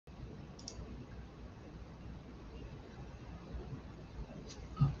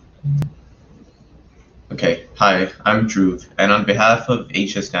Hi, I'm Dhruv, and on behalf of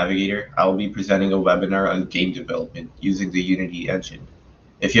HS Navigator, I will be presenting a webinar on game development using the Unity engine.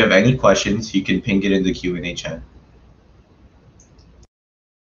 If you have any questions, you can ping it in the Q&A chat.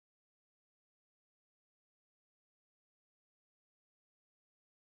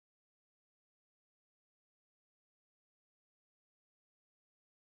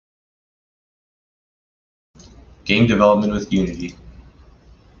 Game development with Unity.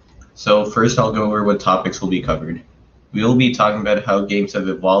 So first I'll go over what topics will be covered. We will be talking about how games have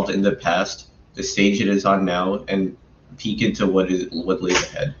evolved in the past, the stage it is on now, and peek into what lays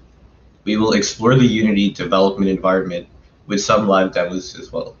ahead. We will explore the Unity development environment with some live demos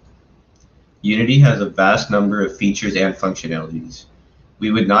as well. Unity has a vast number of features and functionalities. We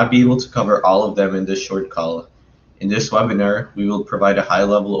would not be able to cover all of them in this short call. In this webinar, we will provide a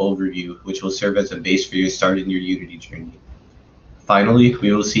high-level overview, which will serve as a base for your start in your Unity journey. Finally,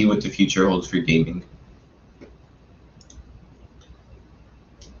 we will see what the future holds for gaming.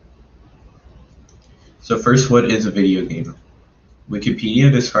 So first, what is a video game? Wikipedia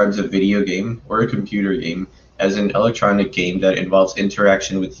describes a video game, or a computer game, as an electronic game that involves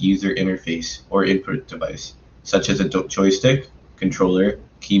interaction with user interface or input device, such as a joystick, controller,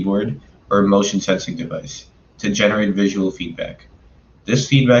 keyboard, or motion sensing device, to generate visual feedback. This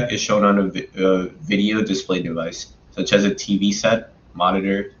feedback is shown on a video display device, such as a TV set,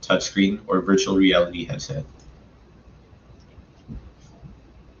 monitor, touchscreen, or virtual reality headset.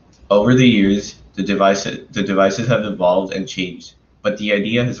 Over the years, the devices have evolved and changed, but the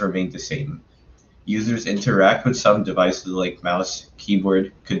idea has remained the same. Users interact with some devices like mouse,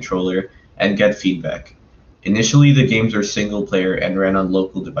 keyboard, controller, and get feedback. Initially, the games were single player and ran on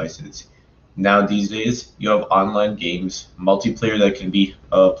local devices. Now, these days, you have online games, multiplayer that can be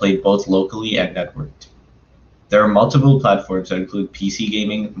played both locally and networked. There are multiple platforms that include PC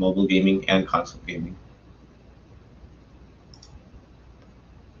gaming, mobile gaming, and console gaming.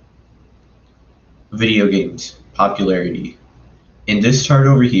 Video games, popularity. In this chart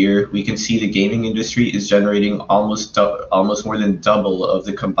over here, we can see the gaming industry is generating almost more than double of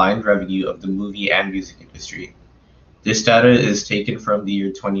the combined revenue of the movie and music industry. This data is taken from the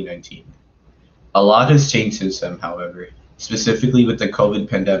year 2019. A lot has changed since then, however, specifically with the COVID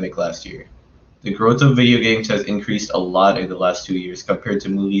pandemic last year. The growth of video games has increased a lot in the last 2 years compared to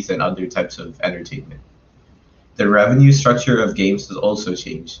movies and other types of entertainment. The revenue structure of games has also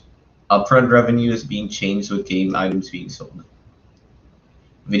changed. Upfront revenue is being changed with game items being sold.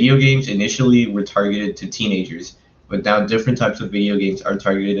 Video games initially were targeted to teenagers, but now different types of video games are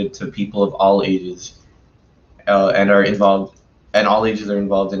targeted to people of all ages, and all ages are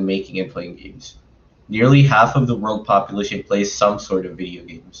involved in making and playing games. Nearly half of the world population plays some sort of video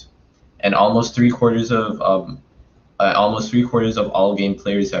games, and almost three quarters of all game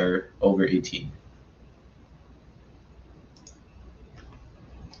players are over 18.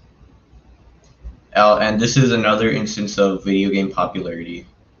 And this is another instance of video game popularity.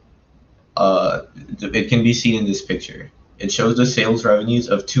 It can be seen in this picture. It shows the sales revenues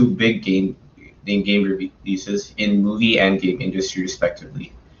of two big game releases in movie and game industry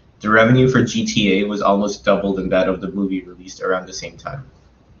respectively. The revenue for GTA was almost double than that of the movie released around the same time.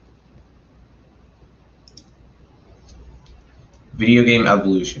 Video game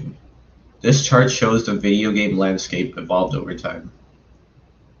evolution. This chart shows the video game landscape evolved over time.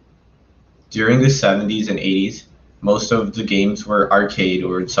 During the 70s and 80s, most of the games were arcade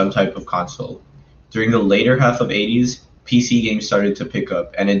or some type of console. During the later half of 80s, PC games started to pick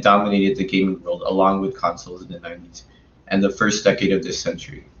up and it dominated the gaming world along with consoles in the 90s and the first decade of this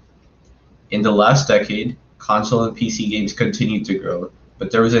century. In the last decade, console and PC games continued to grow, but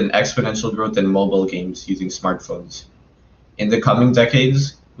there was an exponential growth in mobile games using smartphones. In the coming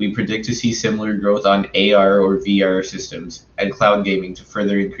decades, we predict to see similar growth on AR or VR systems and cloud gaming to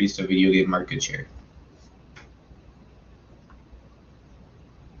further increase the video game market share.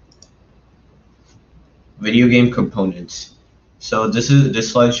 Video game components. So this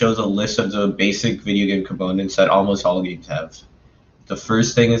slide shows a list of the basic video game components that almost all games have. The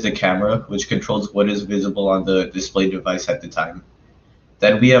first thing is the camera, which controls what is visible on the display device at the time.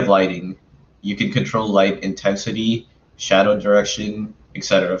 Then we have lighting. You can control light intensity, shadow direction,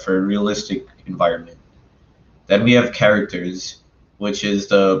 etc. for a realistic environment. Then we have characters, which is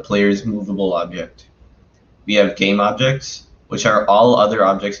the player's movable object. We have game objects, which are all other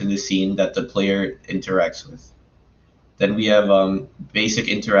objects in the scene that the player interacts with. Then we have basic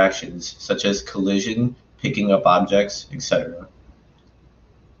interactions, such as collision, picking up objects, etc.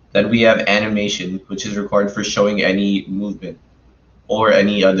 Then we have animation, which is required for showing any movement or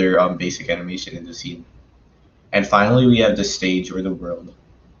any other basic animation in the scene. And finally, we have the stage or the world.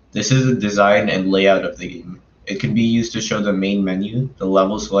 This is the design and layout of the game. It can be used to show the main menu, the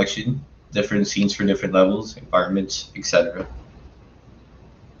level selection, different scenes for different levels, environments, etc.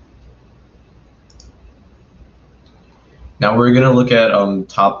 Now we're going to look at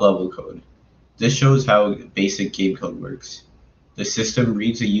top level code. This shows how basic game code works. The system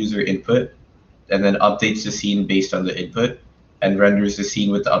reads a user input and then updates the scene based on the input and renders the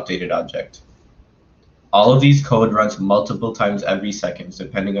scene with the updated object. All of these code runs multiple times every second,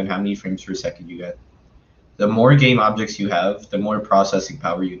 depending on how many frames per second you get. The more game objects you have, the more processing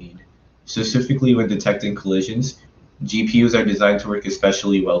power you need. Specifically when detecting collisions, GPUs are designed to work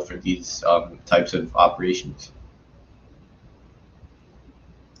especially well for these types of operations.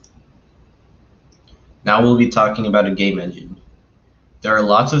 Now we'll be talking about a game engine. There are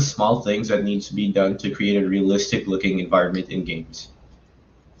lots of small things that need to be done to create a realistic looking environment in games.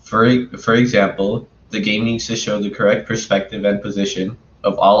 For example, the game needs to show the correct perspective and position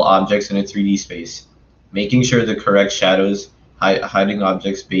of all objects in a 3D space, making sure the correct shadows, hiding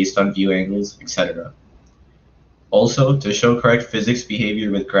objects based on view angles, etc. Also, to show correct physics behavior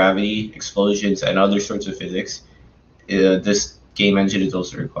with gravity, explosions, and other sorts of physics, this game engine is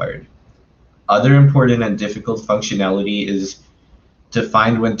also required. Other important and difficult functionality is to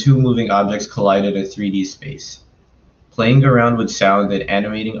find when two moving objects collide in a 3D space. Playing around with sound and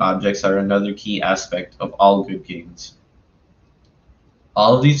animating objects are another key aspect of all good games.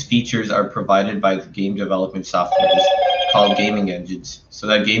 All of these features are provided by the game development softwares called gaming engines, so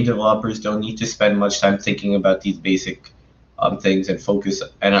that game developers don't need to spend much time thinking about these basic things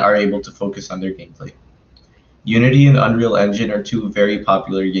and are able to focus on their gameplay. Unity and Unreal Engine are two very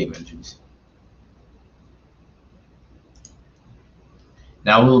popular game engines.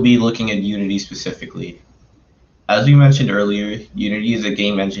 Now we'll be looking at Unity specifically. As we mentioned earlier, Unity is a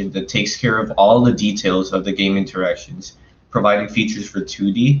game engine that takes care of all the details of the game interactions, providing features for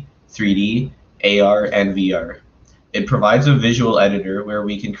 2D, 3D, AR, and VR. It provides a visual editor where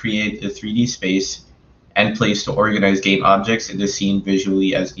we can create a 3D space and place to organize game objects in the scene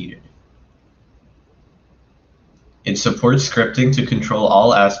visually as needed. It supports scripting to control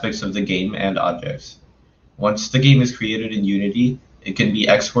all aspects of the game and objects. Once the game is created in Unity, it can be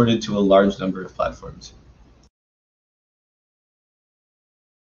exported to a large number of platforms.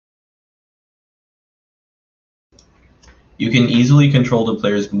 You can easily control the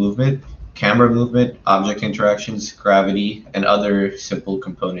player's movement, camera movement, object interactions, gravity, and other simple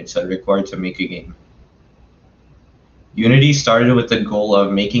components that are required to make a game. Unity started with the goal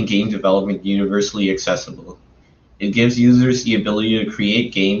of making game development universally accessible. It gives users the ability to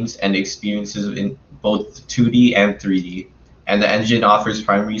create games and experiences in both 2D and 3D, and the engine offers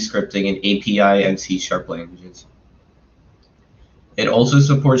primary scripting in API and C# languages. It also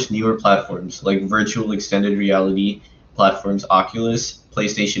supports newer platforms like virtual extended reality platforms Oculus,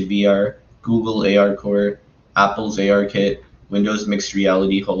 PlayStation VR, Google AR Core, Apple's ARKit, Windows Mixed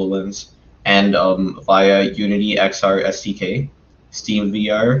Reality HoloLens, and via Unity XR SDK, Steam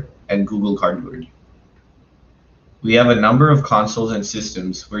VR, and Google Cardboard. We have a number of consoles and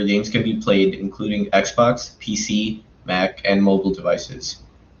systems where games can be played, including Xbox, PC, Mac, and mobile devices,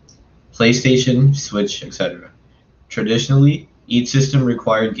 PlayStation, Switch, etc. Traditionally, each system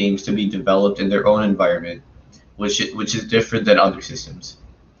required games to be developed in their own environment, which is different than other systems.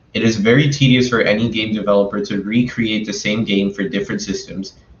 It is very tedious for any game developer to recreate the same game for different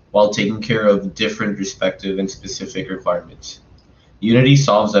systems while taking care of different respective and specific requirements. Unity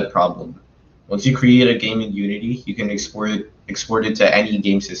solves that problem. Once you create a game in Unity, you can export it to any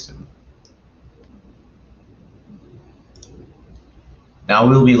game system. Now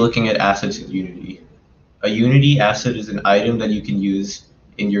we'll be looking at assets in Unity. A Unity asset is an item that you can use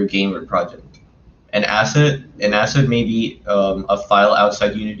in your game or project. An asset may be a file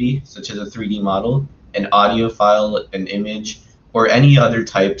outside Unity, such as a 3D model, an audio file, an image, or any other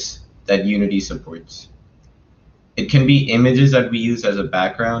types that Unity supports. It can be images that we use as a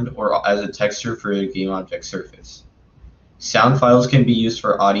background or as a texture for a game object surface. Sound files can be used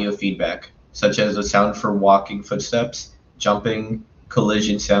for audio feedback, such as the sound for walking footsteps, jumping,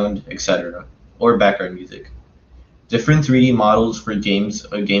 collision sound, etc., or background music. Different 3D models for games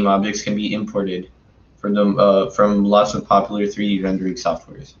or game objects can be imported from lots of popular 3D rendering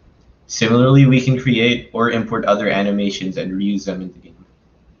softwares. Similarly, we can create or import other animations and reuse them in the game.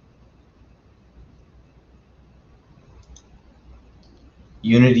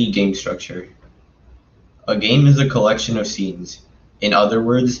 Unity game structure. A game is a collection of scenes. In other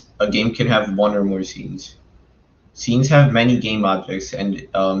words, a game can have one or more scenes. Scenes have many game objects, and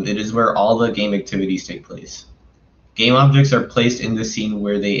it is where all the game activities take place. Game objects are placed in the scene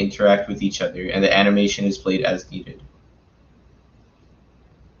where they interact with each other, and the animation is played as needed.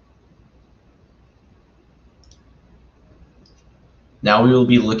 Now we will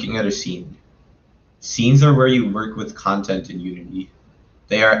be looking at a scene. Scenes are where you work with content in Unity.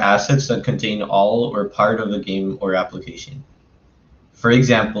 They are assets that contain all or part of a game or application. For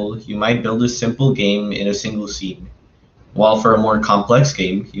example, you might build a simple game in a single scene, while for a more complex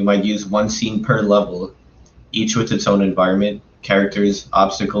game, you might use one scene per level, each with its own environment, characters,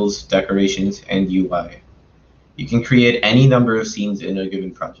 obstacles, decorations, and UI. You can create any number of scenes in a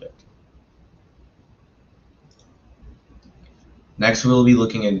given project. Next, we'll be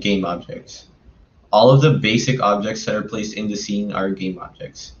looking at game objects. All of the basic objects that are placed in the scene are game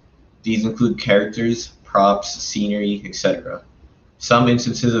objects. These include characters, props, scenery, etc. Some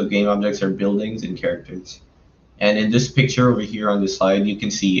instances of game objects are buildings and characters. And in this picture over here on the slide, you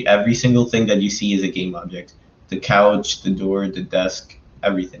can see every single thing that you see is a game object. The couch, the door, the desk,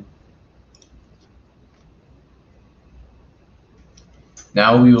 everything.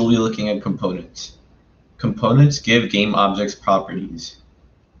 Now we will be looking at components. Components give game objects properties.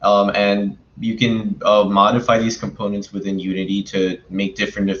 And you can modify these components within Unity to make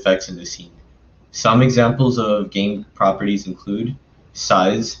different effects in the scene. Some examples of game properties include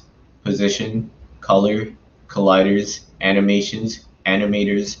size, position, color, colliders, animations,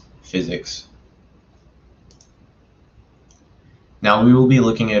 animators, physics. Now we will be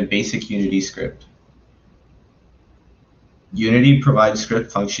looking at basic Unity script. Unity provides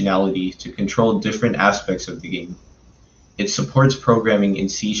script functionality to control different aspects of the game. It supports programming in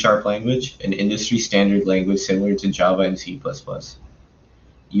C# language, an industry standard language similar to Java and C++.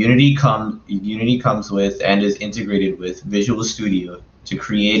 Unity comes with and is integrated with Visual Studio to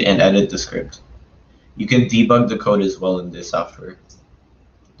create and edit the script. You can debug the code as well in this software.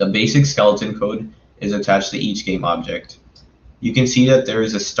 The basic skeleton code is attached to each game object. You can see that there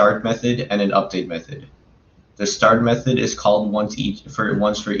is a start method and an update method. The start method is called once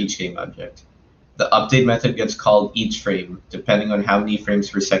for each game object. The update method gets called each frame, depending on how many frames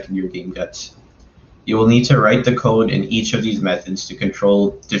per second your game gets. You will need to write the code in each of these methods to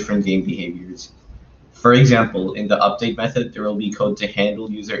control different game behaviors. For example, in the update method, there will be code to handle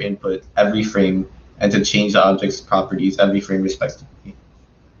user input every frame and to change the object's properties every frame respectively.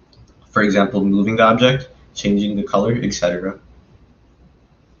 For example, moving the object, changing the color, etc.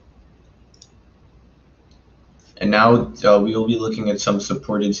 And now we will be looking at some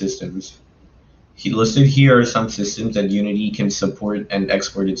supported systems. Listed here are some systems that Unity can support and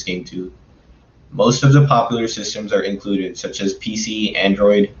export its game to. Most of the popular systems are included, such as PC,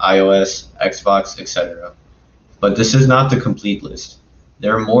 Android, iOS, Xbox, etc. But this is not the complete list.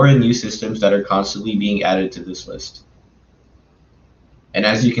 There are more and new systems that are constantly being added to this list. And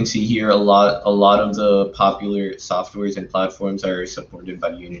as you can see here, a lot of the popular softwares and platforms are supported by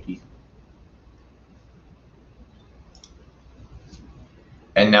Unity.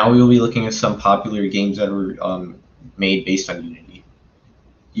 And now we will be looking at some popular games that were made based on Unity.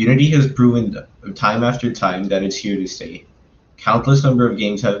 Unity has proven time after time that it's here to stay. Countless number of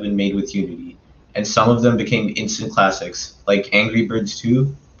games have been made with Unity, and some of them became instant classics, like Angry Birds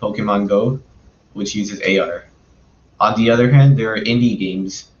 2, Pokemon Go, which uses AR. On the other hand, there are indie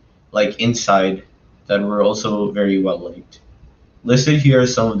games, like Inside, that were also very well liked. Listed here are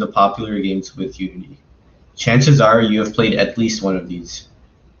some of the popular games with Unity. Chances are you have played at least one of these.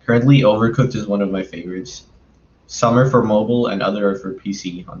 Currently, Overcooked is one of my favorites. Some are for mobile and other are for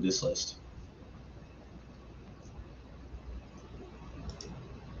PC on this list.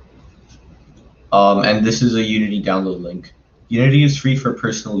 And this is a Unity download link. Unity is free for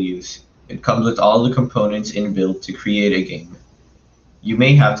personal use. It comes with all the components inbuilt to create a game. You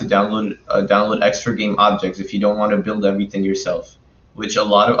may have to download extra game objects if you don't want to build everything yourself, which a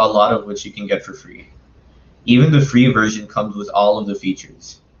lot of which you can get for free. Even the free version comes with all of the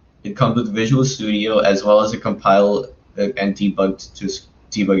features. It comes with Visual Studio as well as a compile and debug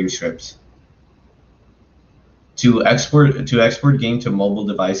your scripts. To export game to mobile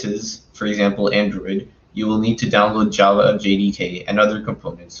devices, for example Android, you will need to download Java JDK and other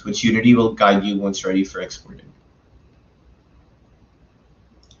components, which Unity will guide you once ready for exporting.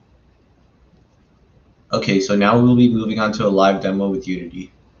 Okay, so now we'll be moving on to a live demo with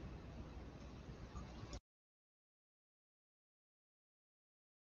Unity.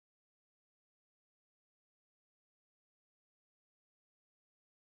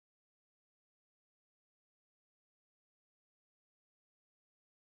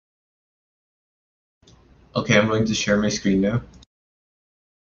 Okay, I'm going to share my screen now.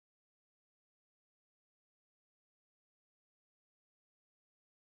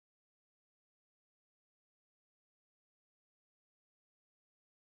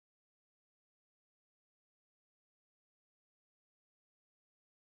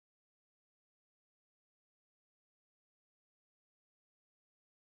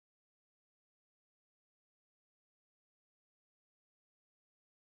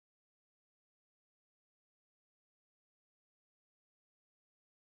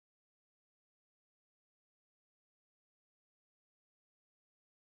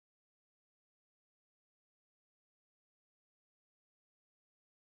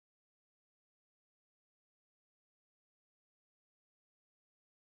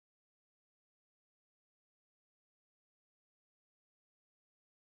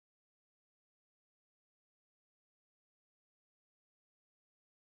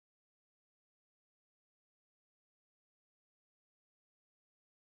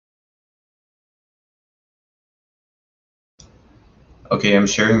 Okay, I'm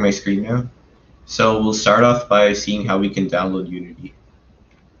sharing my screen now. So we'll start off by seeing how we can download Unity.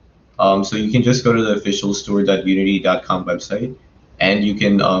 So you can just go to the official store.unity.com website, and you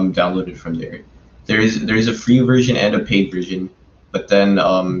can download it from there. There's a free version and a paid version, but then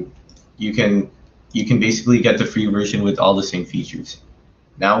you can you can basically get the free version with all the same features.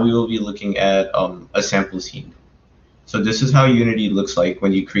 Now we will be looking at a sample scene. So this is how Unity looks like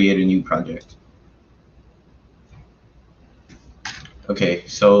when you create a new project. Okay,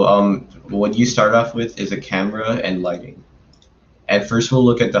 so what you start off with is a camera and lighting. And first we'll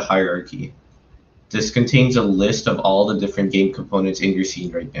look at the hierarchy. This contains a list of all the different game components in your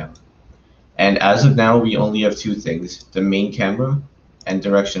scene right now. And as of now, we only have two things, the main camera and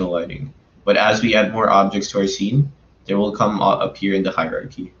directional lighting. But as we add more objects to our scene, they will come up here in the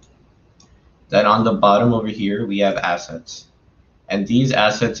hierarchy. Then on the bottom over here, we have assets. And these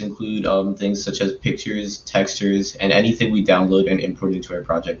assets include things such as pictures, textures, and anything we download and import into our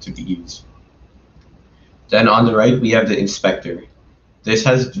project to be used. Then on the right, we have the inspector. This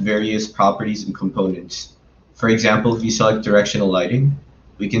has various properties and components. For example, if we select directional lighting,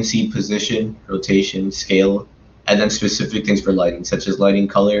 we can see position, rotation, scale, and then specific things for lighting, such as lighting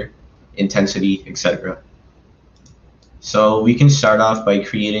color, intensity, etc. So we can start off by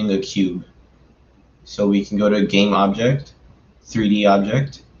creating a cube. So we can go to Game Object, 3D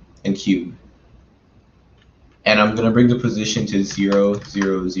Object, and Cube. And I'm going to bring the position to 0,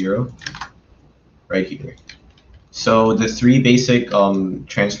 0, 0, right here. So the three basic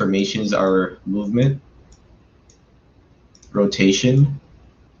transformations are movement, rotation,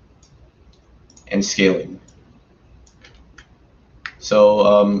 and scaling.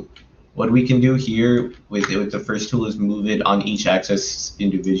 So what we can do here with the first tool is move it on each axis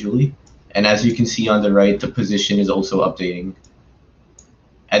individually. And as you can see on the right, the position is also updating.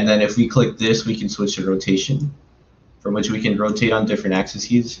 And then if we click this, we can switch to rotation, from which we can rotate on different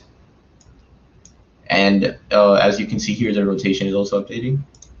axes. And as you can see here, the rotation is also updating.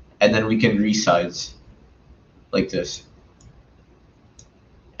 And then we can resize like this.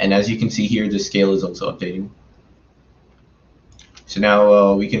 And as you can see here, the scale is also updating. So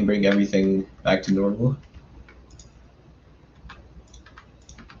now we can bring everything back to normal.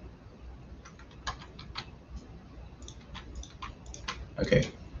 Okay.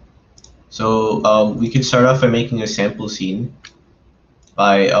 So we can start off by making a sample scene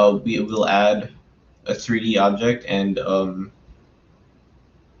by we will add a 3D object, and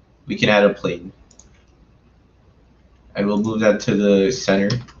we can add a plane. And we'll move that to the center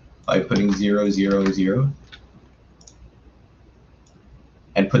by putting 0, 0, and 0.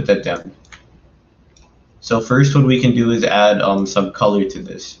 And put that down. So first what we can do is add some color to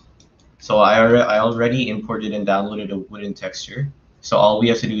this. So I already imported and downloaded a wooden texture. So all we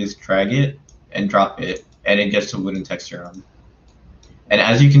have to do is drag it and drop it, and it gets a wooden texture on. And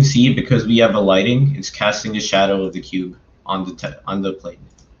as you can see, because we have a lighting, it's casting the shadow of the cube on the plane.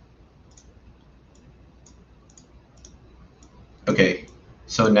 Okay,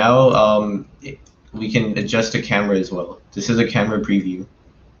 so now we can adjust the camera as well. This is a camera preview.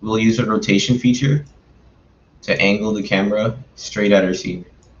 We'll use a rotation feature to angle the camera straight at our scene.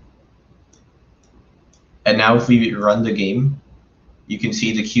 And now if we run the game, you can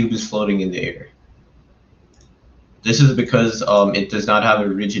see the cube is floating in the air. This is because it does not have a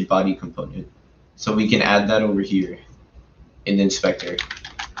rigid body component. So we can add that over here in the inspector.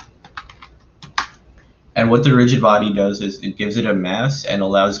 And what the rigid body does is it gives it a mass and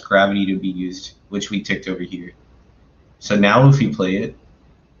allows gravity to be used, which we ticked over here. So now if we play it,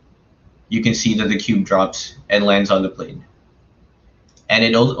 you can see that the cube drops and lands on the plane. And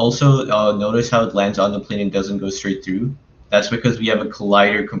it also, notice how it lands on the plane and doesn't go straight through. That's because we have a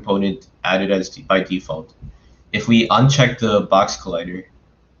collider component added as by default. If we uncheck the box collider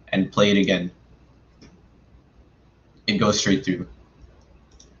and play it again, it goes straight through.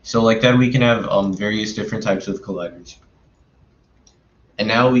 So like that, we can have various different types of colliders. And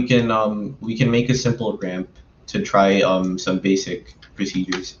now we can make a simple ramp to try some basic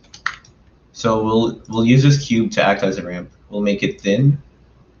procedures. So we'll use this cube to act as a ramp. We'll make it thin,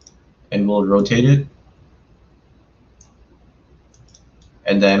 and we'll rotate it.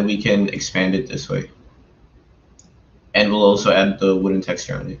 And then we can expand it this way. And we'll also add the wooden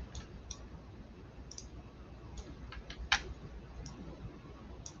texture on it.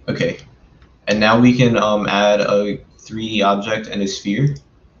 Okay, and now we can add a 3D object and a sphere.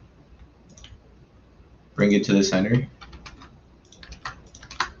 Bring it to the center.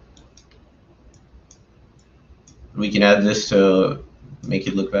 We can add this to make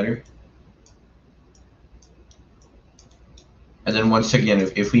it look better. And then once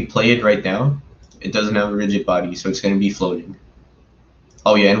again, if we play it right now, it doesn't have a rigid body, so it's going to be floating.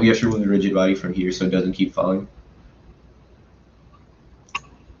 Oh yeah, and we have to remove the rigid body from here so it doesn't keep falling.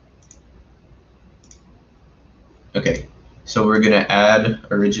 Okay, so we're gonna add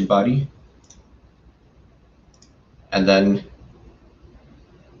a rigid body, and then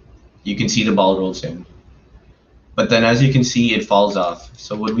you can see the ball rolls in. But then as you can see, it falls off.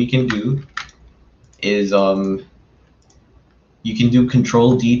 So what we can do is you can do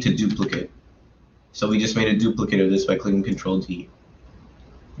Control D to duplicate. So we just made a duplicate of this by clicking Control D.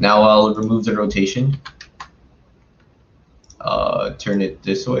 Now I'll remove the rotation, turn it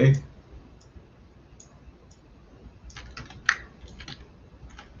this way.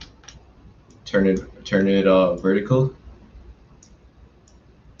 Turn it vertical.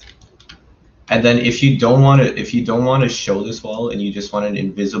 And then if you don't want to show this wall and you just want an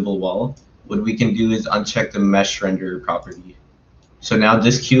invisible wall, what we can do is uncheck the mesh render property. So now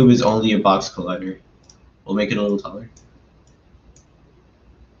this cube is only a box collider. We'll make it a little taller.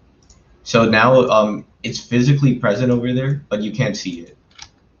 So now it's physically present over there, but you can't see it.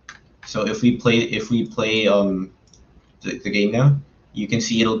 So if we play the game now, you can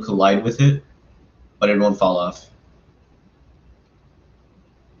see it'll collide with it, but it won't fall off.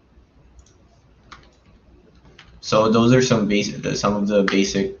 So those are some of the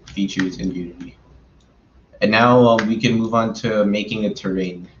basic features in Unity. And now we can move on to making a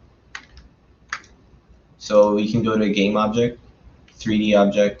terrain. So we can go to Game Object, 3D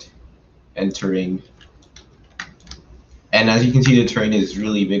Object, and Terrain. And as you can see, the terrain is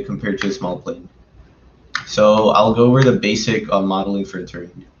really big compared to a small plane. So I'll go over the basic modeling for a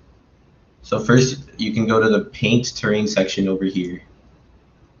terrain. So first, you can go to the Paint Terrain section over here,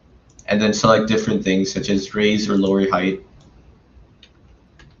 and then select different things such as raise or lower height.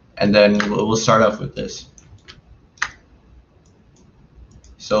 And then we'll start off with this.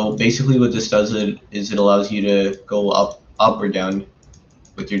 So basically what this does is it allows you to go up or down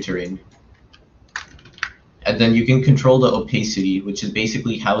with your terrain. And then you can control the opacity, which is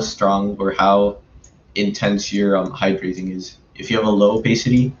basically how strong or how intense your height raising is. If you have a low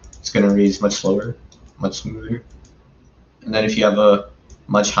opacity, it's going to raise much slower, much smoother. And then if you have a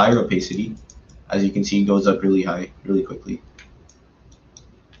much higher opacity, as you can see, it goes up really high, really quickly.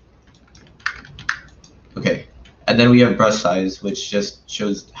 Okay, and then we have brush size, which just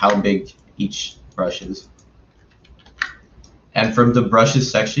shows how big each brush is. And from the brushes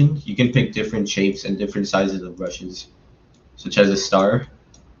section, you can pick different shapes and different sizes of brushes, such as a star,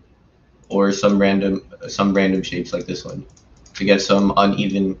 or some random shapes like this one, to get some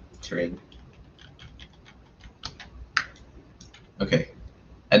uneven terrain. Okay,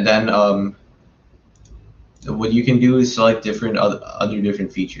 and then what you can do is select other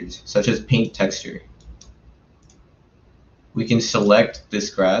different features, such as paint texture. We can select this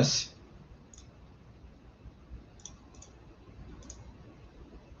grass,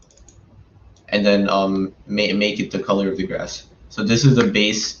 and then make it the color of the grass. So this is the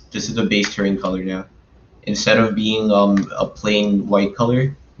base terrain color now. Instead of being a plain white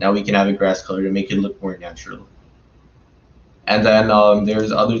color, now we can have a grass color to make it look more natural. And then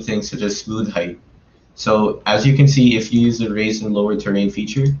there's other things such as smooth height. So as you can see, if you use the raise and lower terrain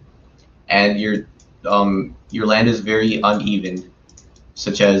feature, and your land is very uneven,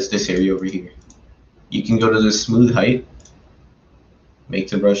 such as this area over here, you can go to the smooth height, make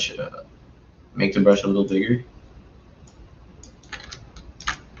the brush a little bigger,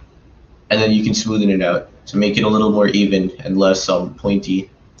 and then you can smoothen it out to make it a little more even and less pointy.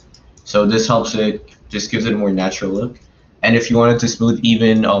 So this helps it, just gives it a more natural look. And if you want it to smooth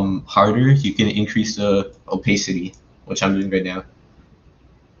even harder, you can increase the opacity, which I'm doing right now.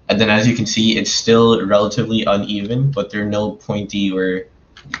 And then as you can see, it's still relatively uneven, but there are no pointy or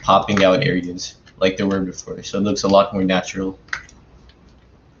popping out areas like there were before. So it looks a lot more natural.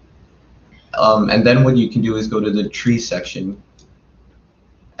 And then what you can do is go to the tree section.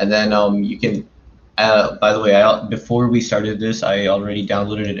 And then you can, by the way, before we started this, I already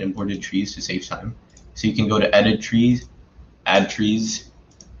downloaded and imported trees to save time. So you can go to Edit Trees, Add Trees,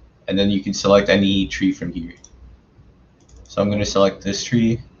 and then you can select any tree from here. So I'm going to select this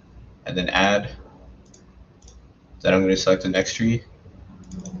tree, and then Add. Then I'm going to select the next tree.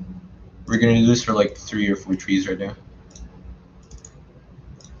 We're going to do this for like 3 or 4 trees right now.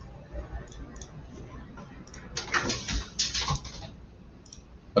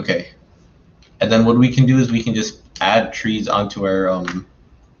 Okay, and then what we can do is we can just add trees onto our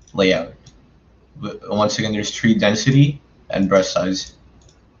layout. Once again, there's tree density and brush size.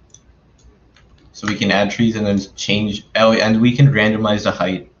 So we can add trees and then change, and we can randomize the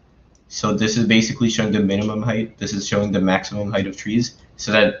height. So this is basically showing the minimum height. This is showing the maximum height of trees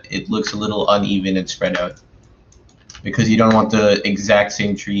so that it looks a little uneven and spread out. because you don't want the exact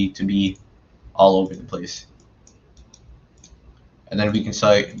same tree to be all over the place. And then we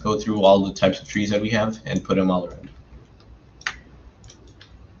can go through all the types of trees that we have and put them all around.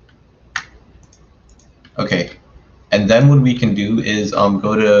 Okay, and then what we can do is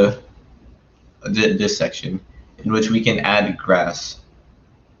go to this section in which we can add grass.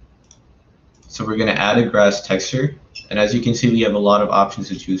 So we're going to add a grass texture, and as you can see, we have a lot of options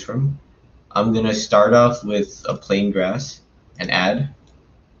to choose from. I'm going to start off with a plain grass and add,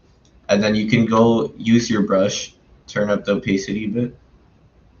 and then you can go use your brush, turn up the opacity a bit,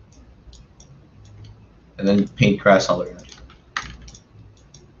 and then paint grass all around.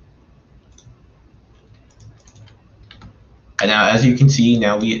 And now, as you can see,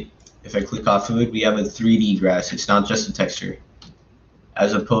 now if I click off of it, we have a 3D grass. It's not just a texture,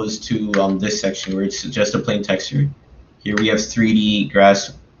 as opposed to this section where it's just a plain texture. Here we have 3D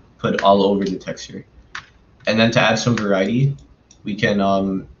grass put all over the texture. And then to add some variety, we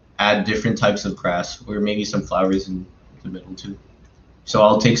can add different types of grass, or maybe some flowers in the middle too. So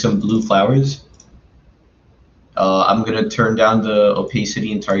I'll take some blue flowers. I'm going to turn down the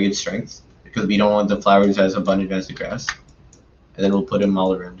opacity and target strength because we don't want the flowers as abundant as the grass. And then we'll put them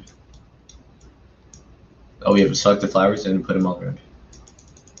all around. Oh, we have to select the flowers and put them all around.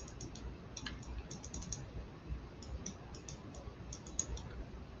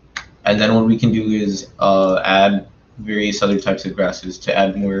 And then what we can do is add various other types of grasses to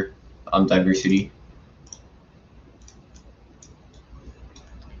add more diversity.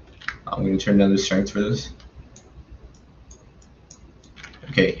 I'm going to turn down the strength for this.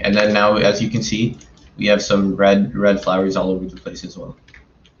 Okay, and then now, as you can see, we have some red flowers all over the place as well.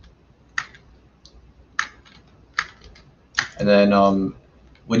 And then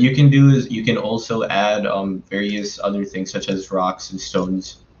what you can do is you can also add various other things such as rocks and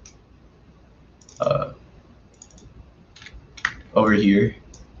stones. Over here,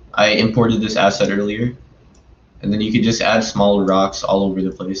 I imported this asset earlier, and then you can just add small rocks all over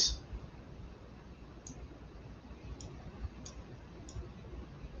the place.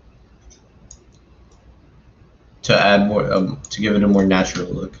 To add more, to give it a more natural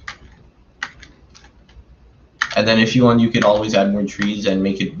look. And then if you want, you could always add more trees and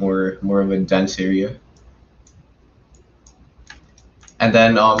make it more of a dense area. And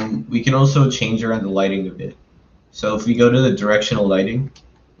then we can also change around the lighting a bit. So if we go to the directional lighting,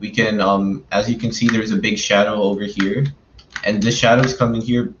 we can, as you can see, there's a big shadow over here, and this shadow is coming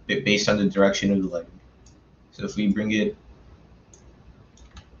here based on the direction of the lighting. So if we bring the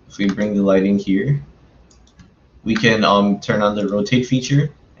lighting here, we can turn on the rotate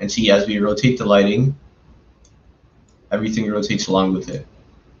feature and see as we rotate the lighting, everything rotates along with it.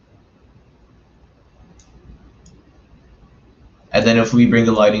 And then if we bring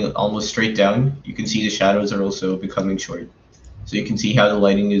the lighting almost straight down, you can see the shadows are also becoming short. So you can see how the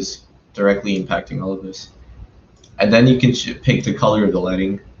lighting is directly impacting all of this. And then you can pick the color of the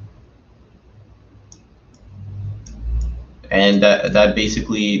lighting. And that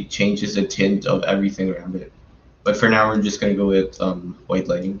basically changes the tint of everything around it. But for now, we're just going to go with white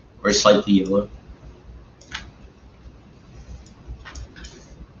lighting, or slightly yellow.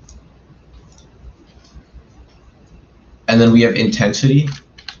 And then we have intensity,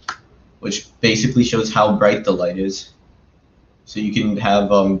 which basically shows how bright the light is. So you can have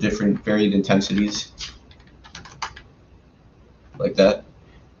different varied intensities, like that.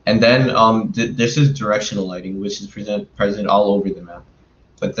 And then this is directional lighting, which is present all over the map.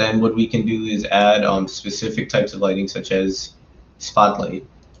 But then what we can do is add specific types of lighting, such as spotlight.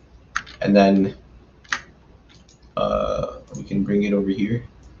 And then we can bring it over here.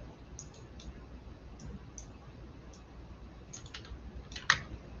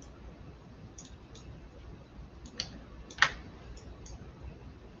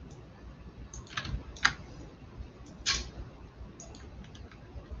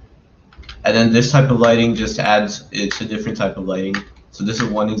 And then this type of lighting just adds, it's a different type of lighting. So this is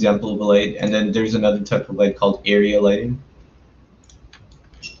one example of a light, and then there's another type of light called area lighting.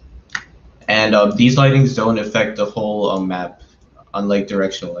 And these lightings don't affect the whole map, unlike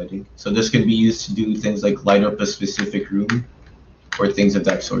directional lighting. So this can be used to do things like light up a specific room, or things of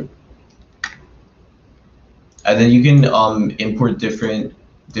that sort. And then you can import different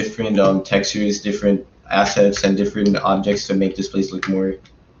textures, different assets, and different objects to make this place look more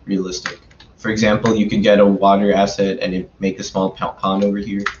realistic. For example, you could get a water asset and make a small pond over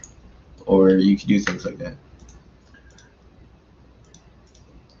here, or you could do things like that.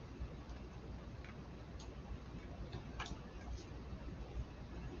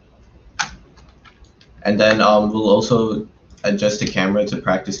 And then we'll also adjust the camera to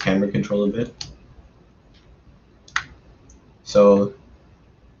practice camera control a bit. So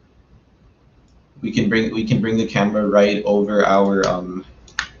we can bring the camera right over our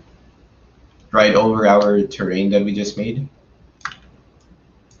terrain that we just made.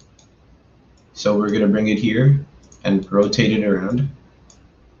 So we're gonna bring it here and rotate it around.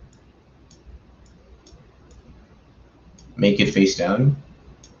 Make it face down.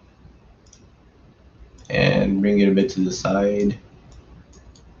 And bring it a bit to the side.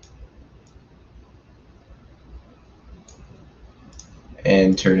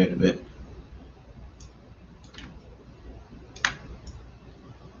 And turn it a bit.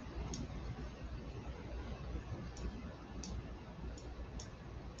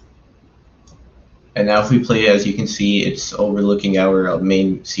 And now if we play, as you can see, it's overlooking our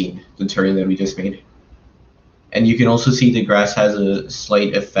main scene, the terrain that we just made. And you can also see the grass has a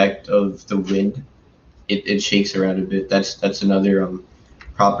slight effect of the wind. It shakes around a bit. That's another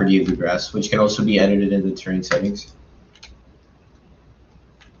property of the grass, which can also be edited in the terrain settings.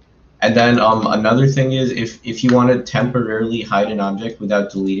 And then another thing is if you want to temporarily hide an object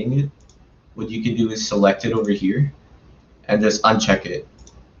without deleting it, what you can do is select it over here and just uncheck it.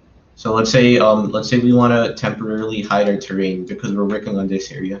 So let's say we want to temporarily hide our terrain because we're working on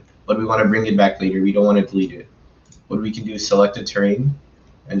this area, but we want to bring it back later. We don't want to delete it. What we can do is select the terrain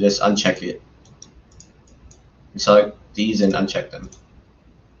and just uncheck it. Select these and uncheck them.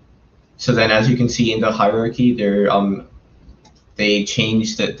 So then, as you can see in the hierarchy, they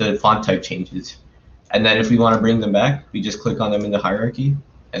change the font type changes. And then if we want to bring them back, we just click on them in the hierarchy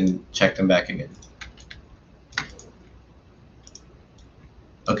and check them back again.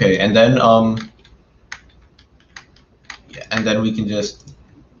 Okay, and then we can just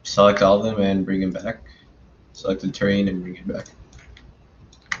select all of them and bring them back. Select the terrain and bring it back.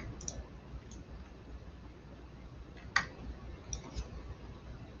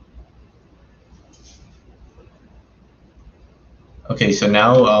 Okay, so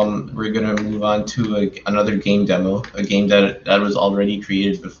now we're gonna move on to another game demo, a game that was already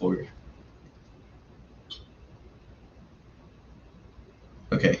created before.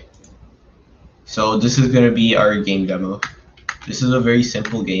 Okay, so this is gonna be our game demo. This is a very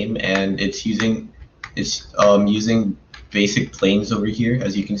simple game, and it's using basic planes over here,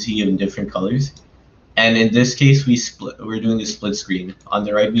 as you can see, in different colors. And in this case, we're doing a split screen. On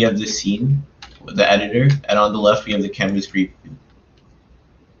the right, we have the scene, the editor, and on the left, we have the canvas preview.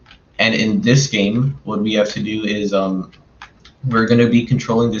 And in this game, what we have to do is we're going to be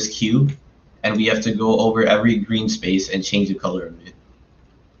controlling this cube, and we have to go over every green space and change the color of it.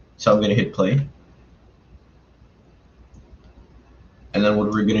 So I'm going to hit play. And then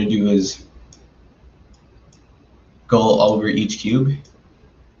what we're going to do is go over each cube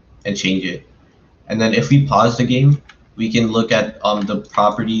and change it. And then if we pause the game, we can look at the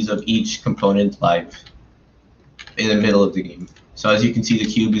properties of each component live in the middle of the game. So as you can see, the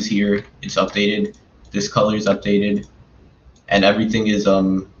cube is here, it's updated, this color is updated, and everything is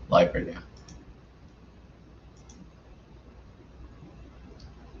live right now.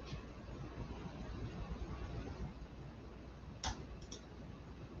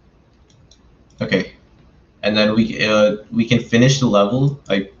 Okay, and then we can finish the level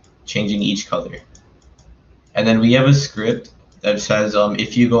by changing each color. And then we have a script that says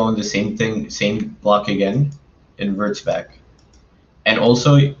if you go on the same block again, it reverts back. And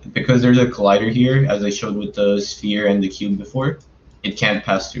also, because there's a collider here, as I showed with the sphere and the cube before, it can't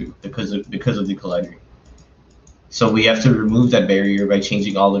pass through because of the collider. So we have to remove that barrier by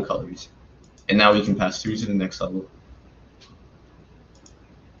changing all the colors. And now we can pass through to the next level.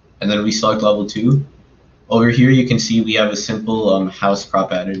 And then we select level 2. Over here you can see we have a simple house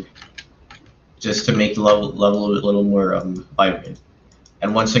prop added, just to make the level a little more vibrant.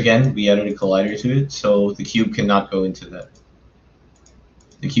 And once again, we added a collider to it, so the cube cannot go into that.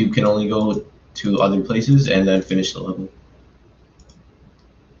 The cube can only go to other places and then finish the level.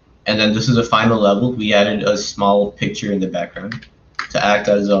 And then this is the final level. We added a small picture in the background to act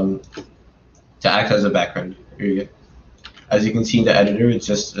as a background. Here you go. As you can see in the editor, it's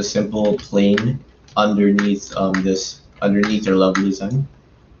just a simple plane underneath underneath their level design.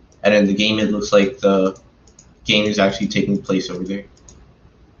 And in the game, it looks like the game is actually taking place over there.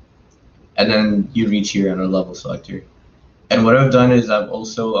 And then you reach here on our level selector. And what I've done is I've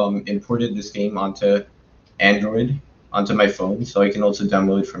also imported this game onto Android, onto my phone, so I can also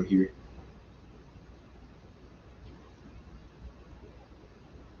download it from here.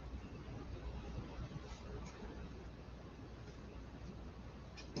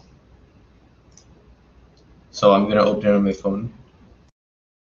 So I'm going to open it on my phone.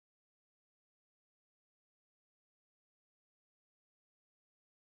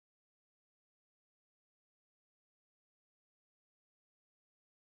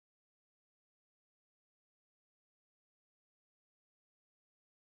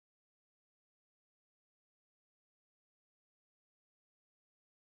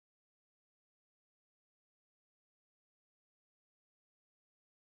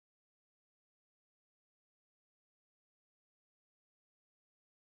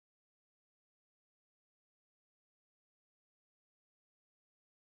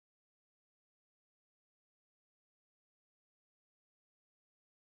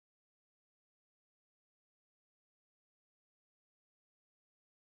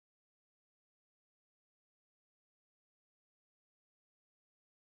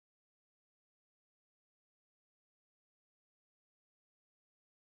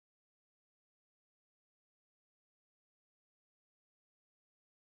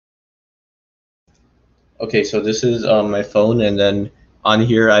 Okay, so this is my phone, and then on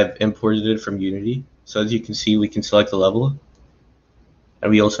here I've imported it from Unity. So as you can see, we can select the level, and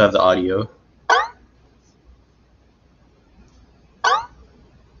we also have the audio.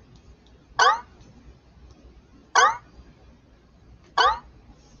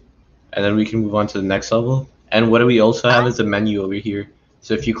 And then we can move on to the next level. And what we also have is a menu over here.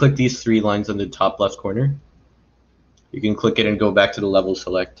 So if you click these three lines on the top left corner, you can click it and go back to the level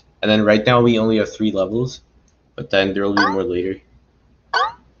select. And then right now we only have 3 levels, but then there will be more later.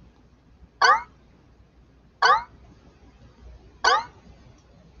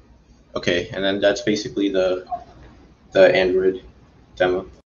 Okay, and then that's basically the Android demo.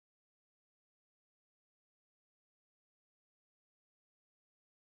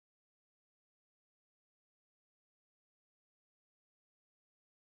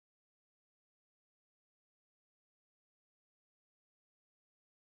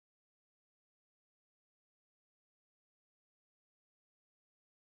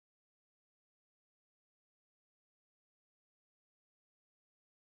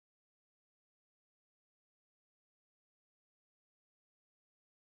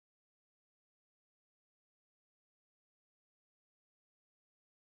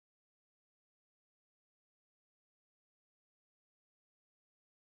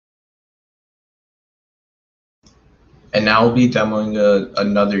 And now we'll be demoing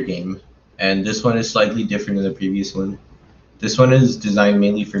another game, and this one is slightly different than the previous one. This one is designed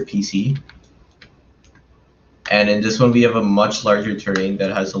mainly for PC, and in this one we have a much larger terrain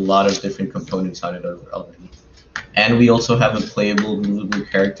that has a lot of different components on it already. And we also have a playable, movable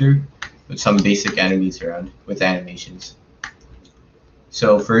character with some basic enemies around with animations.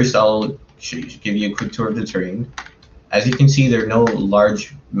 So first I'll give you a quick tour of the terrain. As you can see, there are no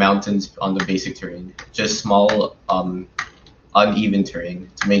large mountains on the basic terrain, just small uneven terrain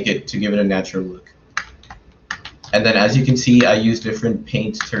to give it a natural look. And then as you can see, I use different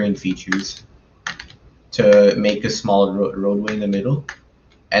paint terrain features to make a small roadway in the middle.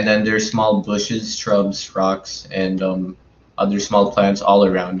 And then there's small bushes, shrubs, rocks, and other small plants all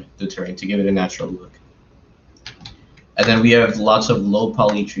around the terrain to give it a natural look. And then we have lots of low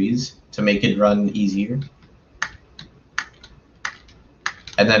poly trees to make it run easier.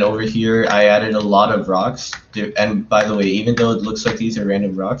 And then over here, I added a lot of rocks. And by the way, even though it looks like these are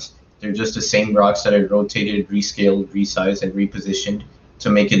random rocks, they're just the same rocks that I rotated, rescaled, resized, and repositioned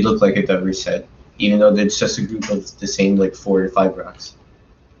to make it look like a diverse set, even though it's just a group of the same like 4 or 5 rocks.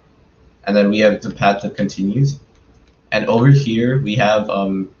 And then we have the path that continues. And over here, we have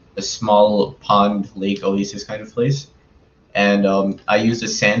a small pond, lake, oasis kind of place. And I used a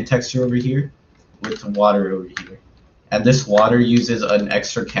sand texture over here with water over here. And this water uses an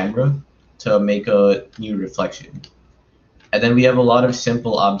extra camera to make a new reflection. And then we have a lot of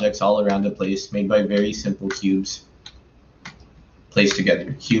simple objects all around the place made by very simple cubes placed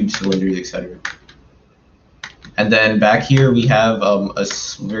together, cubes, cylinders, etc. And then back here we have a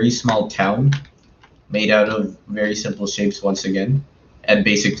very small town made out of very simple shapes once again, and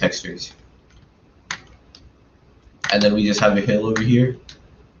basic textures. And then we just have a hill over here.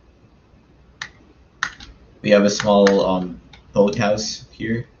 We have a small boat house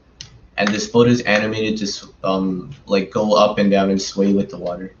here, and this boat is animated to like go up and down and sway with the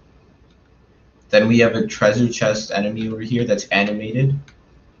water. Then we have a treasure chest enemy over here that's animated,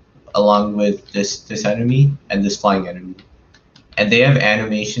 along with this enemy and this flying enemy. And they have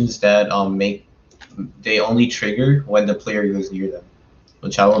animations that they only trigger when the player goes near them,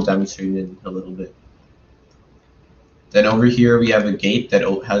 which I will demonstrate in a little bit. Then over here we have a gate that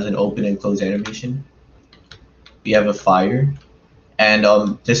has an open and close animation. We have a fire, and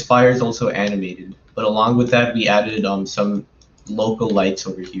this fire is also animated. But along with that, we added some local lights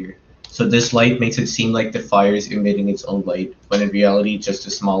over here. So this light makes it seem like the fire is emitting its own light, when in reality it's just a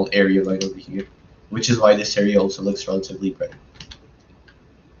small area light over here, which is why this area also looks relatively bright.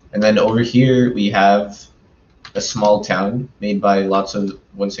 And then over here we have a small town made by lots of,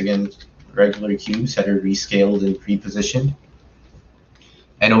 once again, regular cubes that are rescaled and pre-positioned.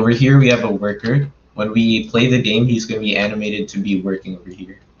 And over here we have a worker. When we play the game, he's going to be animated to be working over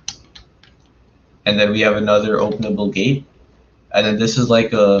here. And then we have another openable gate. And then this is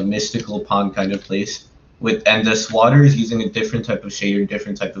like a mystical pond kind of place. And this water is using a different type of shader,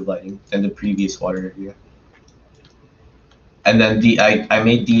 different type of lighting than the previous water area. And then I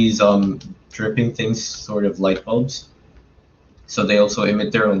made these dripping things sort of light bulbs, so they also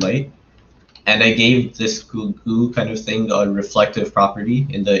emit their own light. And I gave this goo kind of thing a reflective property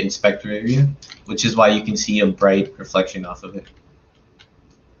in the inspector area, which is why you can see a bright reflection off of it.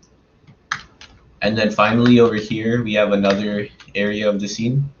 And then finally over here, we have another area of the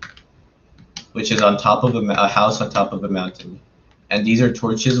scene. which is on top of a house on top of a mountain. And these are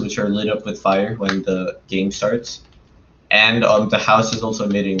torches which are lit up with fire when the game starts. And the house is also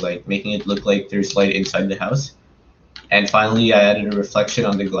emitting light, making it look like there's light inside the house. And finally, I added a reflection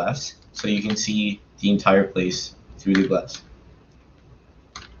on the glass, so you can see the entire place through the glass.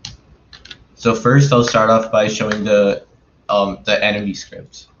 So first, I'll start off by showing the enemy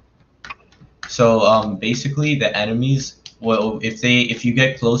script. So basically, the enemies, well, if you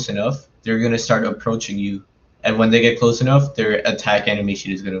get close enough, they're gonna start approaching you, and when they get close enough, their attack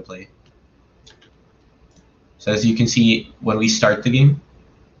animation is gonna play. So as you can see, when we start the game,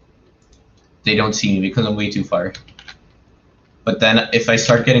 they don't see me because I'm way too far. But then if I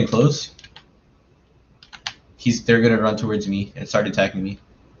start getting close, they're gonna run towards me and start attacking me.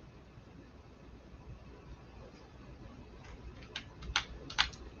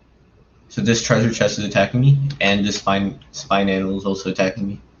 So this treasure chest is attacking me, and this spine animal is also attacking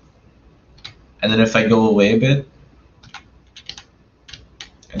me. And then if I go away a bit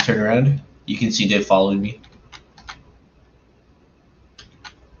and turn around, you can see they followed me.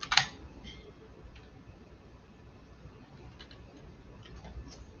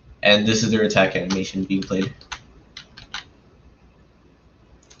 And this is their attack animation being played.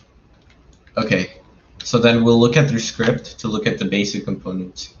 Okay, so then we'll look at their script to look at the basic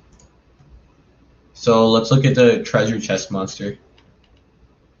components. So let's look at the treasure chest monster.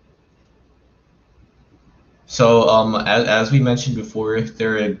 So as we mentioned before,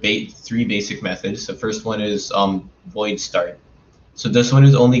 there are three basic methods. The first one is void start. So this one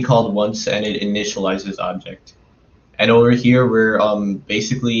is only called once and it initializes object. And over here, we're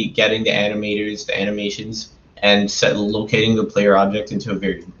basically getting the animators, the animations, and locating the player object into a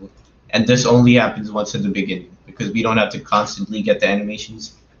variable. And this only happens once in the beginning, because we don't have to constantly get the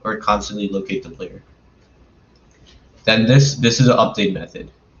animations or constantly locate the player. Then this is an update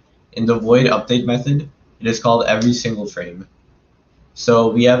method. In the void update method, it is called every single frame. So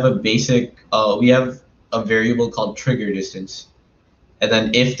we have we have a variable called trigger distance. And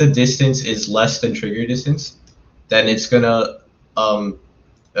then if the distance is less than trigger distance, then it's gonna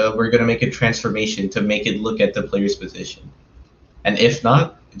we're gonna make a transformation to make it look at the player's position. And if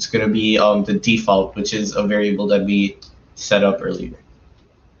not, it's gonna be the default, which is a variable that we set up earlier.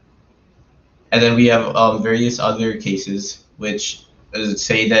 And then we have various other cases which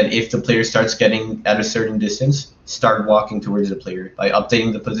say that if the player starts getting at a certain distance, start walking towards the player by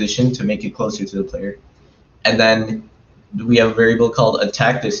updating the position to make it closer to the player. And then we have a variable called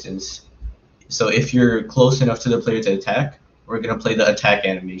attack distance. So if you're close enough to the player to attack, we're going to play the attack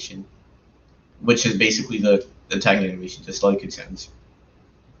animation, which is basically the attack animation, just like it sounds.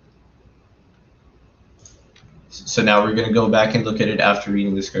 So now we're going to go back and look at it after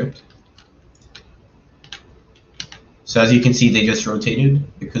reading the script. So as you can see, they just rotated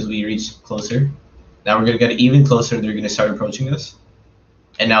because we reached closer. Now we're going to get even closer, they're going to start approaching us.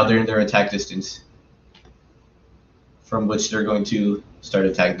 And now they're in their attack distance, from which they're going to start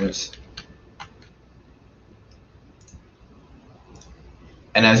attacking us.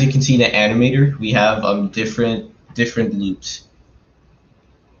 And as you can see in the animator, we have different loops.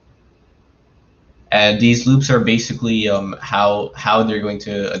 And these loops are basically how they're going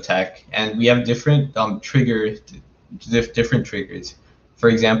to attack. And we have different different triggers. For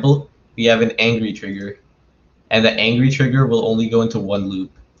example, we have an angry trigger, and the angry trigger will only go into one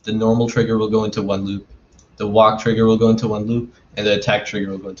loop. The normal trigger will go into one loop. The walk trigger will go into one loop, and the attack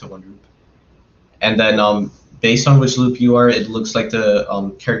trigger will go into one loop. And then based on which loop you are, it looks like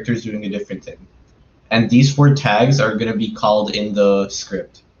the character is doing a different thing. And these 4 tags are going to be called in the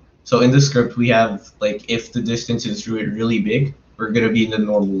script. So in the script, we have, like, if the distance is really big, we're going to be in the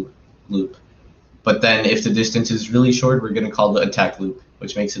normal loop. But then if the distance is really short, we're going to call the attack loop,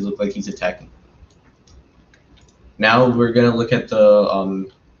 which makes it look like he's attacking. Now we're going to look at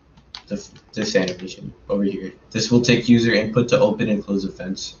this animation over here. This will take user input to open and close a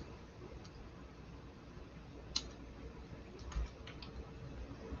fence.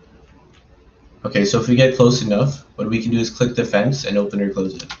 Okay, so if we get close enough, what we can do is click the fence and open or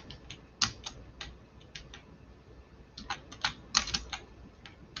close it.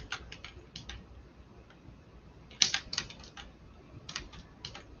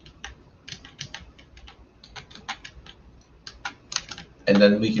 And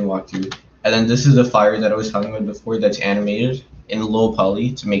then we can walk through. And then this is the fire that I was talking about before that's animated in low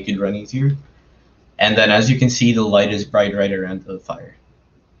poly to make it run easier. And then as you can see, the light is bright right around the fire.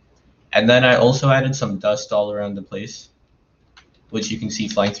 And then I also added some dust all around the place, which you can see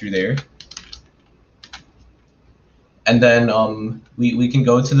flying through there. And then we can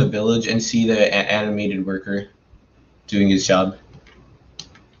go to the village and see the animated worker doing his job.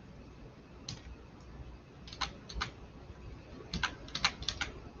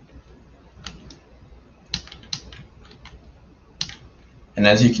 And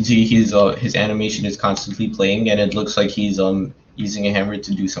as you can see, his animation is constantly playing, and it looks like he's using a hammer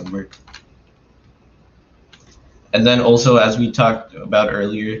to do some work. And then also, as we talked about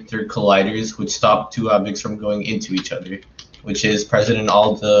earlier, there are colliders which stop two objects from going into each other, which is present in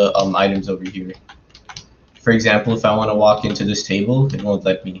all the items over here. For example, if I want to walk into this table, it won't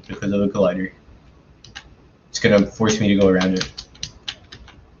let me because of a collider. It's going to force me to go around it.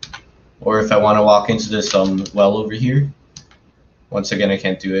 Or if I want to walk into this well over here, once again I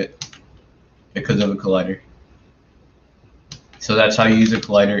can't do it because of a collider. So that's how you use a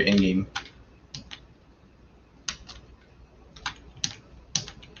collider in-game.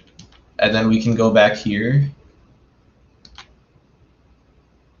 And then we can go back here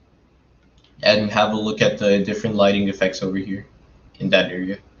and have a look at the different lighting effects over here in that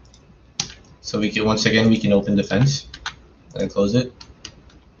area. So we can, once again, we can open the fence and close it.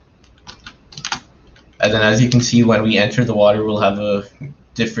 And then as you can see, when we enter the water, we'll have a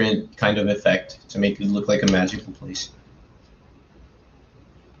different kind of effect to make it look like a magical place.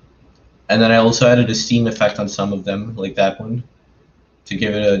 And then I also added a steam effect on some of them, like that one, to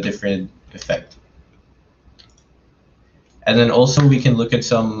give it a different effect. And then also we can look at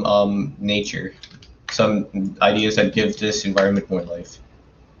some nature, some ideas that give this environment more life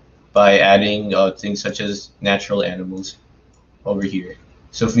by adding things such as natural animals over here.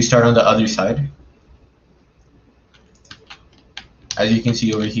 So if we start on the other side, as you can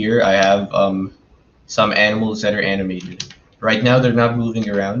see over here, I have some animals that are animated. Right now they're not moving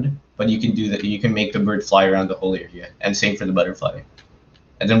around, but you can do that. You can make the bird fly around the whole area, and same for the butterfly.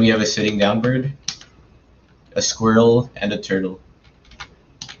 And then we have a sitting down bird, a squirrel, and a turtle.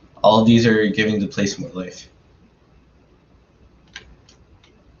 All of these are giving the place more life.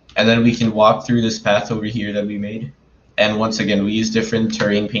 And then we can walk through this path over here that we made. And once again, we use different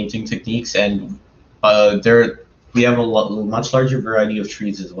terrain painting techniques, and we have a much larger variety of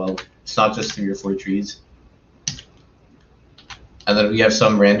trees as well. It's not just 3 or 4 trees. And then we have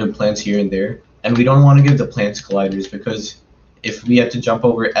some random plants here and there. And we don't want to give the plants colliders, because if we had to jump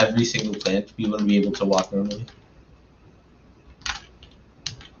over every single plant, we wouldn't be able to walk normally.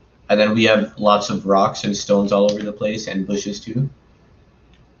 And then we have lots of rocks and stones all over the place, and bushes too.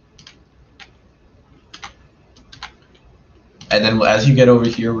 And then as you get over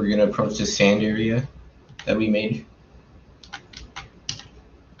here, we're going to approach the sand area that we made.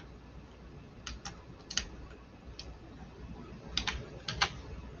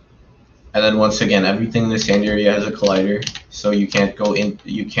 And then once again, everything in the sand area has a collider, so you can't go in.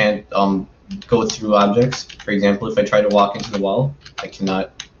 You can't go through objects. For example, if I try to walk into the wall, I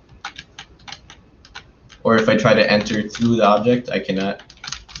cannot. Or if I try to enter through the object, I cannot.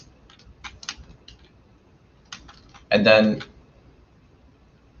 And then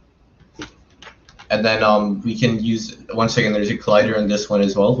we can use, once again, there's a collider on this one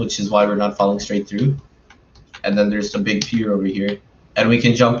as well, which is why we're not falling straight through. And then there's the big pier over here. And we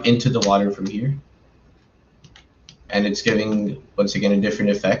can jump into the water from here. And it's giving, once again, a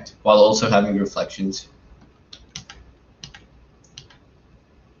different effect, while also having reflections.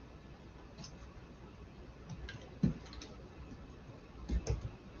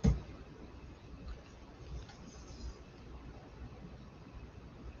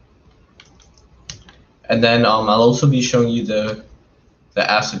 And then I'll also be showing you the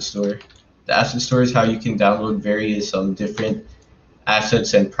asset store. The asset store is how you can download various different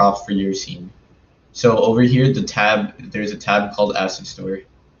assets and props for your scene. So over here, there's a tab called Asset Store.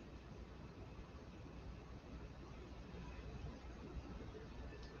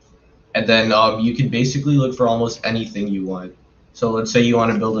 And then you can basically look for almost anything you want. So let's say you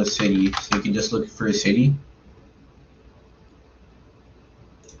want to build a city, so you can just look for a city.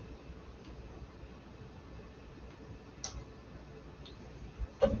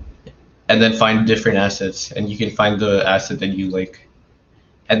 And then find different assets, and you can find the asset that you like.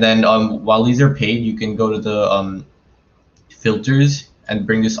 And then while these are paid, you can go to the filters and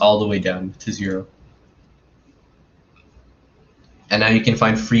bring this all the way down to 0. And now you can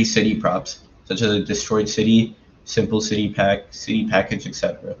find free city props, such as a destroyed city, simple city pack, city package,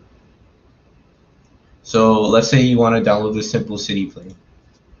 etc. So let's say you want to download the simple city plane.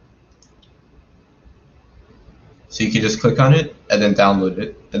 So you can just click on it and then download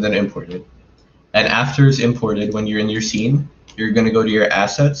it and then import it. And after it's imported, when you're in your scene, you're going to go to your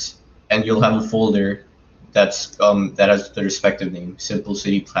assets, and you'll have a folder that has the respective name, Simple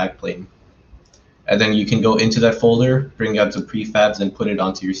City Pack Plane. And then you can go into that folder, bring out the prefabs, and put it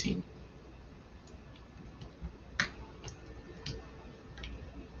onto your scene.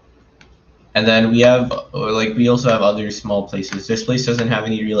 And then we also have other small places. This place doesn't have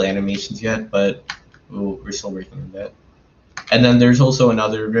any real animations yet, but we're still working on that. And then there's also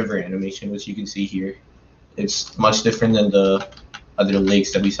another river animation, which you can see here. It's much different than the other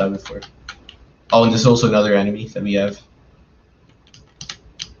lakes that we saw before. Oh, and there's also another enemy that we have.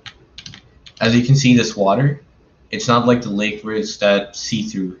 As you can see, this water, it's not like the lake where it's that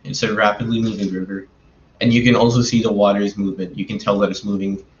see-through. It's a rapidly moving river. And you can also see the water's movement. You can tell that it's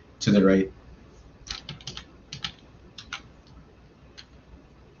moving to the right.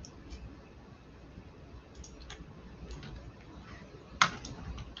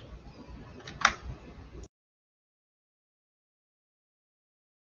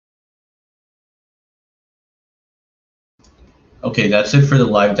 Okay, that's it for the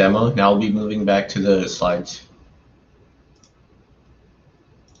live demo. Now I'll be moving back to the slides.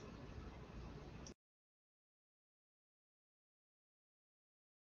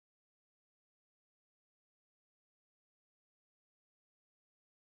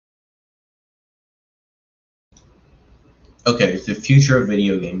 Okay, the future of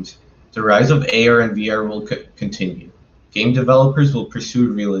video games. The rise of AR and VR will continue. Game developers will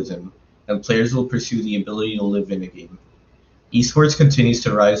pursue realism, and players will pursue the ability to live in a game. Esports continues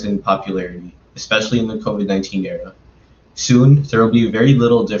to rise in popularity, especially in the COVID-19 era. Soon, there will be very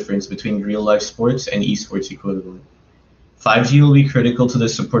little difference between real-life sports and esports equivalent. 5G will be critical to the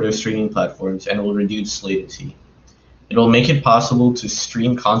support of streaming platforms and will reduce latency. It will make it possible to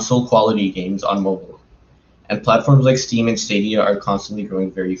stream console-quality games on mobile, and platforms like Steam and Stadia are constantly growing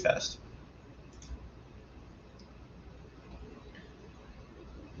very fast.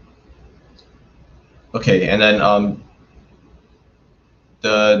 Okay, and then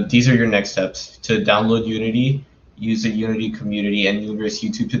these are your next steps. To download Unity, use the Unity community and numerous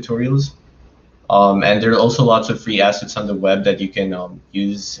YouTube tutorials. And there are also lots of free assets on the web that you can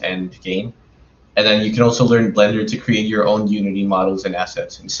use and gain. And then you can also learn Blender to create your own Unity models and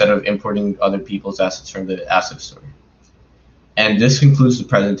assets instead of importing other people's assets from the asset store. And this concludes the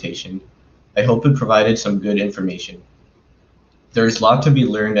presentation. I hope it provided some good information. There's a lot to be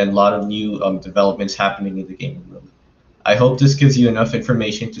learned and a lot of new developments happening in the gaming world. I hope this gives you enough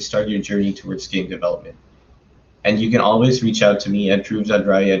information to start your journey towards game development. And you can always reach out to me at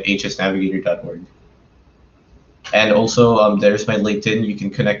dhruv.rai@hsnavigator.org. And also, there's my LinkedIn. You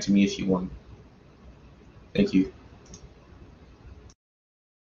can connect to me if you want. Thank you.